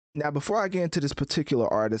Now, before I get into this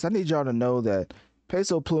particular artist, I need y'all to know that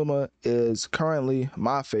Peso Pluma is currently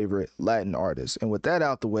my favorite Latin artist. And with that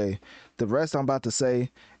out the way, the rest I'm about to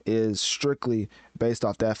say is strictly based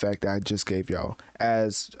off that fact that I just gave y'all.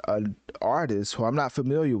 As an artist who I'm not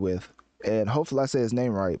familiar with, and hopefully I say his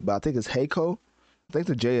name right, but I think it's Jhayco. I think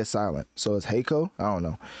the J is silent, so it's Jhayco. I don't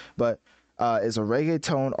know. But it's a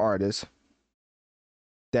reggaeton artist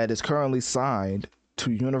that is currently signed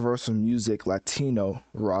to Universal Music Latino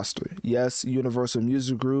roster. Yes, Universal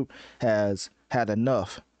Music Group has had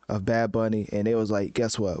enough of Bad Bunny, and it was like,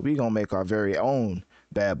 guess what? We're gonna make our very own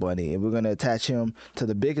Bad Bunny, and we're gonna attach him to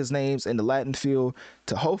the biggest names in the Latin field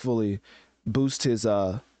to hopefully boost his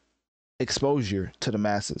exposure to the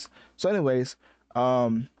masses. So, anyways,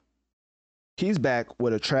 um, he's back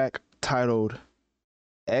with a track titled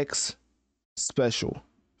X Special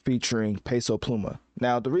featuring Peso Pluma.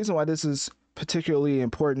 Now, the reason why this is particularly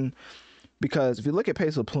important because if you look at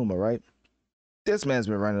Peso Pluma, right, this man's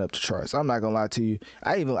been running up the charts. I'm not gonna lie to you.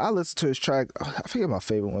 I listened to his track. I forget my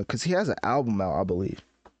favorite one because he has an album out, I believe.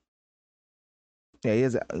 Yeah, he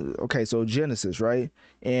has. Okay, so Genesis, right,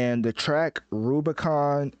 and the track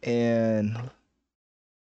Rubicon and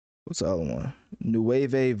what's the other one?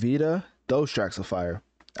 Nueve Vida. Those tracks are fire.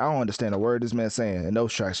 I don't understand a word this man's saying, and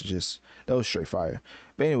those tracks are just those straight fire.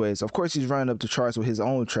 But anyways, of course he's running up the charts with his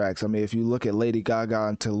own tracks. I mean, if you look at Lady Gaga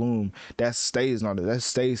and Tulum, that stays on it. That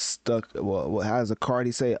stays stuck. Well, how does a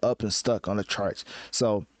Cardi say up and stuck on the charts?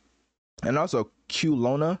 So, and also Q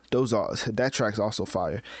Lona, those are that track's also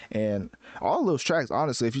fire. And all those tracks,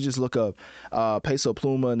 honestly, if you just look up Peso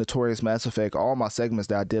Pluma, Notorious Mass Effect, all my segments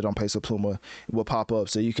that I did on Peso Pluma will pop up,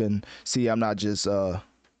 so you can see I'm not just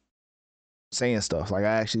saying stuff. Like I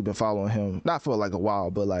actually been following him, not for like a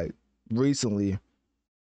while, but like recently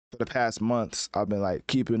for the past months, I've been like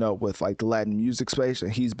keeping up with like the Latin music space,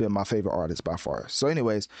 and he's been my favorite artist by far. So,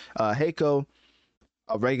 anyways, Jhayco,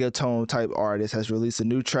 a reggaeton type artist, has released a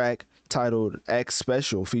new track titled X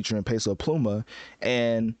Special featuring Peso Pluma,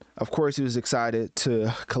 and of course he was excited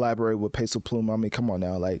to collaborate with Peso Pluma. I mean, come on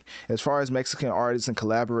now, like as far as Mexican artists and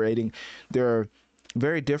collaborating, they're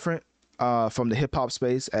very different from the hip hop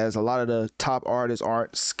space, as a lot of the top artists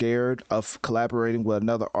aren't scared of collaborating with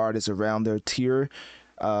another artist around their tier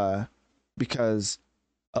uh, because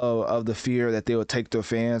of the fear that they will take their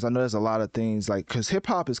fans. I know there's a lot of things like because hip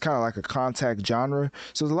hop is kind of like a contact genre,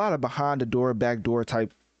 so there's a lot of behind the door, back door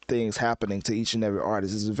type things happening to each and every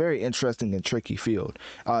artist. It's a very interesting and tricky field,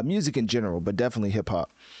 music in general, but definitely hip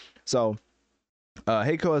hop. So,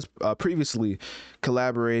 Heiko has previously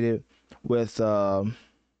collaborated with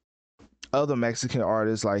other Mexican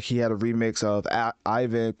artists. Like he had a remix of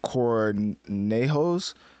Ivan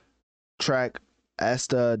Cornejo's track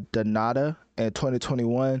Esta Donada in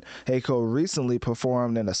 2021. Heiko recently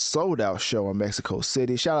performed in a sold out show in Mexico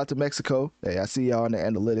City. Shout out to Mexico. Hey, I see y'all in the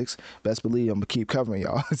analytics. Best believe I'm gonna keep covering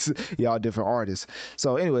y'all. Y'all different artists.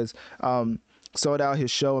 So, anyways, sold out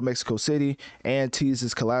his show in Mexico City and teased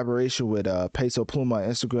his collaboration with Peso Pluma on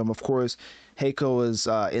Instagram. Of course, Heiko is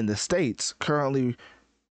in the States currently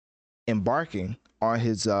embarking on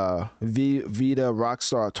his Vida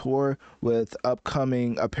Rockstar tour with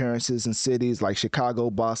upcoming appearances in cities like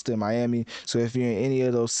Chicago, Boston, Miami. So if you're in any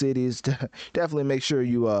of those cities, definitely make sure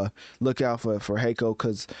you look out for Heiko,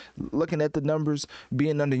 because looking at the numbers,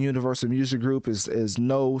 being under Universal Music Group is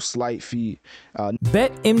no slight feat.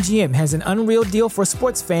 BetMGM has an unreal deal for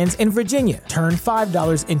sports fans in Virginia. Turn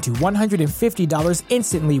 $5 into $150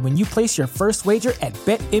 instantly when you place your first wager at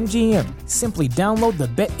BetMGM. Simply download the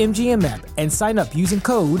BetMGM app and sign up using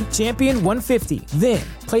code Champion150. Then,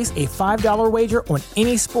 place a $5 wager on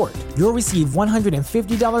any sport. You'll receive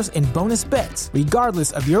 $150 in bonus bets,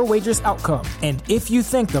 regardless of your wager's outcome. And if you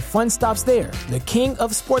think the fun stops there, the king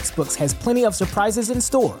of sportsbooks has plenty of surprises in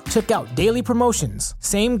store. Check out daily promotions,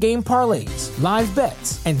 same-game parlays, live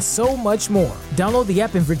bets, and so much more. Download the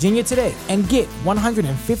app in Virginia today and get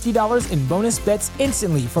 $150 in bonus bets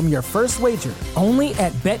instantly from your first wager. Only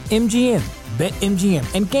at BetMGM.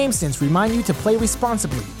 BetMGM and GameSense remind you to play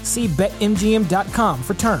responsibly. See BetMGM.com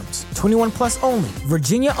for terms. 21 plus only.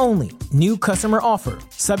 Virginia only. New customer offer.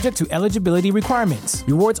 Subject to eligibility requirements.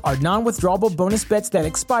 Rewards are non-withdrawable bonus bets that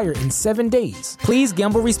expire in 7 days. Please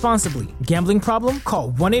gamble responsibly. Gambling problem?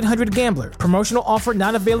 Call 1-800-GAMBLER. Promotional offer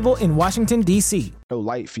not available in Washington, D.C. No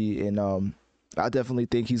light feat, and I definitely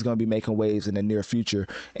think he's going to be making waves in the near future.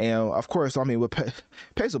 And of course, I mean, with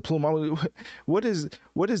Peso Pluma, I mean, what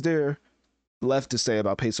is there left to say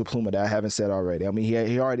about Peso Pluma that I haven't said already? I mean,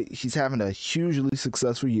 he's having a hugely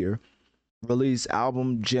successful year. Released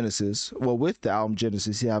album Genesis. Well, with the album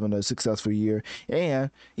Genesis, he's having a successful year.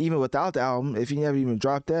 And even without the album, if he never even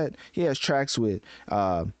dropped that, he has tracks with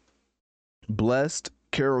Blessed,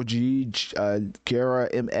 Carol G, Gara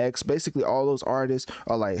MX, basically all those artists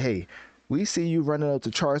are like, hey, we see you running up the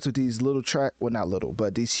charts with these little track, well not little,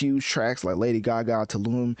 but these huge tracks like Lady Gaga,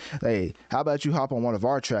 Tulum. Hey, how about you hop on one of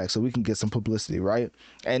our tracks so we can get some publicity, right?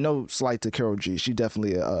 And no slight to Carol G, she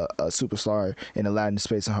definitely a superstar in the Latin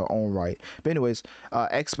space in her own right. But anyways,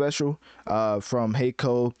 X Special from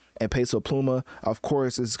Jhayco and Peso Pluma, of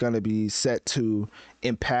course, is gonna be set to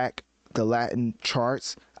impact the Latin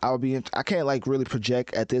charts. I can't like really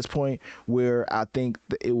project at this point where I think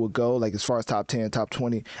it will go, like as far as top 10, top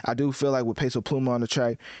 20. I do feel like with Peso Pluma on the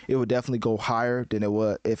track, it would definitely go higher than it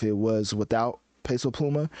would if it was without Peso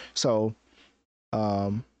Pluma. So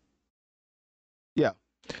yeah.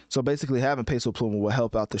 So basically having Peso Pluma will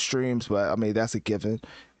help out the streams, but I mean that's a given.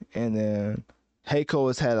 And then Jhayco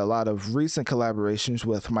has had a lot of recent collaborations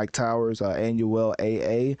with Mike Towers, Annuel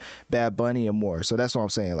AA, Bad Bunny, and more. So that's what I'm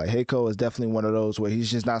saying. Like Jhayco is definitely one of those where he's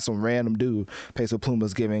just not some random dude Peso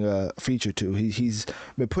Pluma's giving a feature to. He's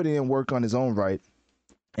been putting in work on his own right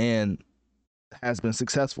and has been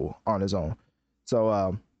successful on his own.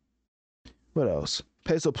 So what else?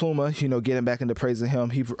 Peso Pluma, getting back into praising him.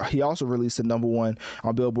 He also released a number one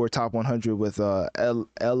on Billboard Top 100 with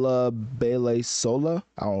Ella Bele Sola.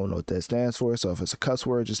 I don't know what that stands for, so if it's a cuss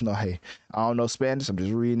word, just know, hey, I don't know Spanish. I'm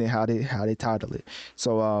just reading it how they title it.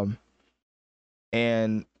 So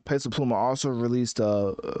and Peso Pluma also released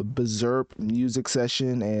a Berserk music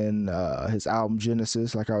session and his album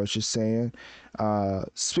Genesis, like I was just saying.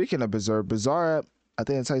 Speaking of Berserk, I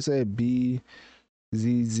think that's how you say it,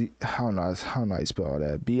 I don't know how you spell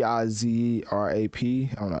that. Bizrap.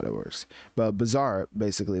 I don't know how that works. But Bizarre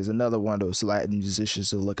basically is another one of those Latin musicians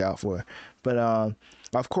to look out for. But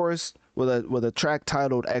of course, with a track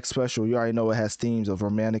titled X Special, you already know it has themes of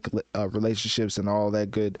romantic relationships and all that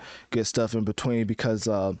good stuff in between. Because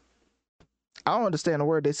I don't understand the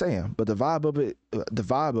word they're saying, but the vibe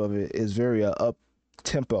of it is very up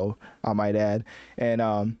tempo, I might add. And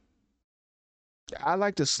I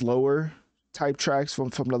like the slower type tracks from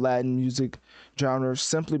the Latin music genre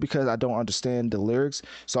simply because I don't understand the lyrics.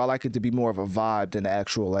 So I like it to be more of a vibe than the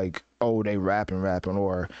actual like, oh, they rapping, or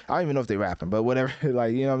I don't even know if they rapping, but whatever.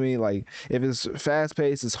 Like, you know what I mean? Like if it's fast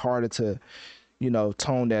paced, it's harder to,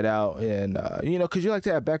 tone that out. And, cause you like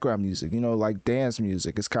to have background music, like dance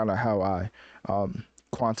music. It's kind of how I,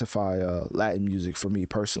 quantify Latin music for me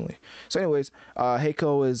personally. So anyways,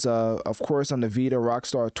 Jhayco is of course on the Vida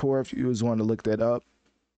Rockstar tour if you was want to look that up,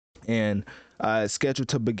 and it's scheduled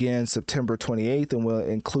to begin September 28th and will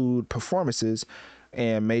include performances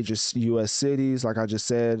in major U.S. cities, like I just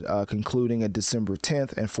said, concluding at December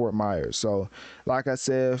 10th in Fort Myers. So, like I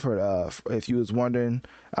said, for if you was wondering,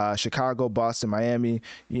 Chicago, Boston, Miami,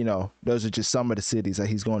 those are just some of the cities that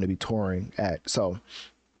he's going to be touring at. So,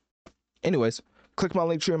 anyways, click my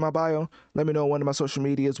link tree in my bio. Let me know on one of my social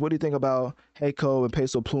medias. What do you think about Jhayco and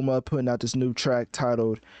Peso Pluma putting out this new track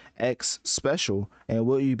titled X Special? And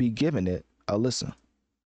will you be giving it a listen?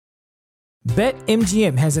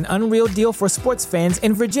 BetMGM has an unreal deal for sports fans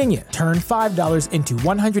in Virginia. Turn $5 into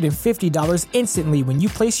 $150 instantly when you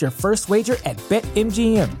place your first wager at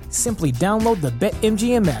BetMGM. Simply download the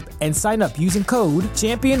BetMGM app and sign up using code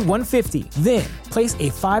Champion150. Then, place a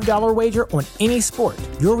 $5 wager on any sport.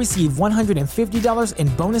 You'll receive $150 in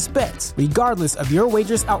bonus bets, regardless of your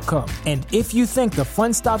wager's outcome. And if you think the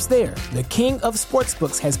fun stops there, the king of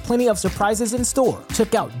sportsbooks has plenty of surprises in store.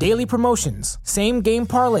 Check out daily promotions, same-game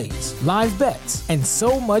parlays, live bets, and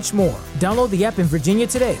so much more. Download the app in Virginia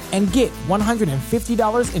today and get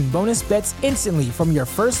 $150 in bonus bets instantly from your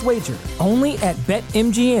first wager. Only at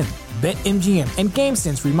BetMGM. BetMGM and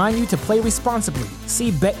GameSense remind you to play responsibly. See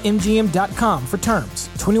BetMGM.com for terms.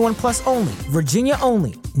 21 plus only. Virginia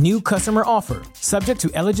only. New customer offer. Subject to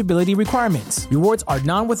eligibility requirements. Rewards are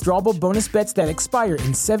non-withdrawable bonus bets that expire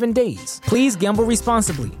in 7 days. Please gamble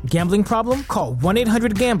responsibly. Gambling problem? Call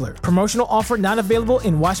 1-800-GAMBLER. Promotional offer not available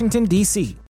in Washington, D.C.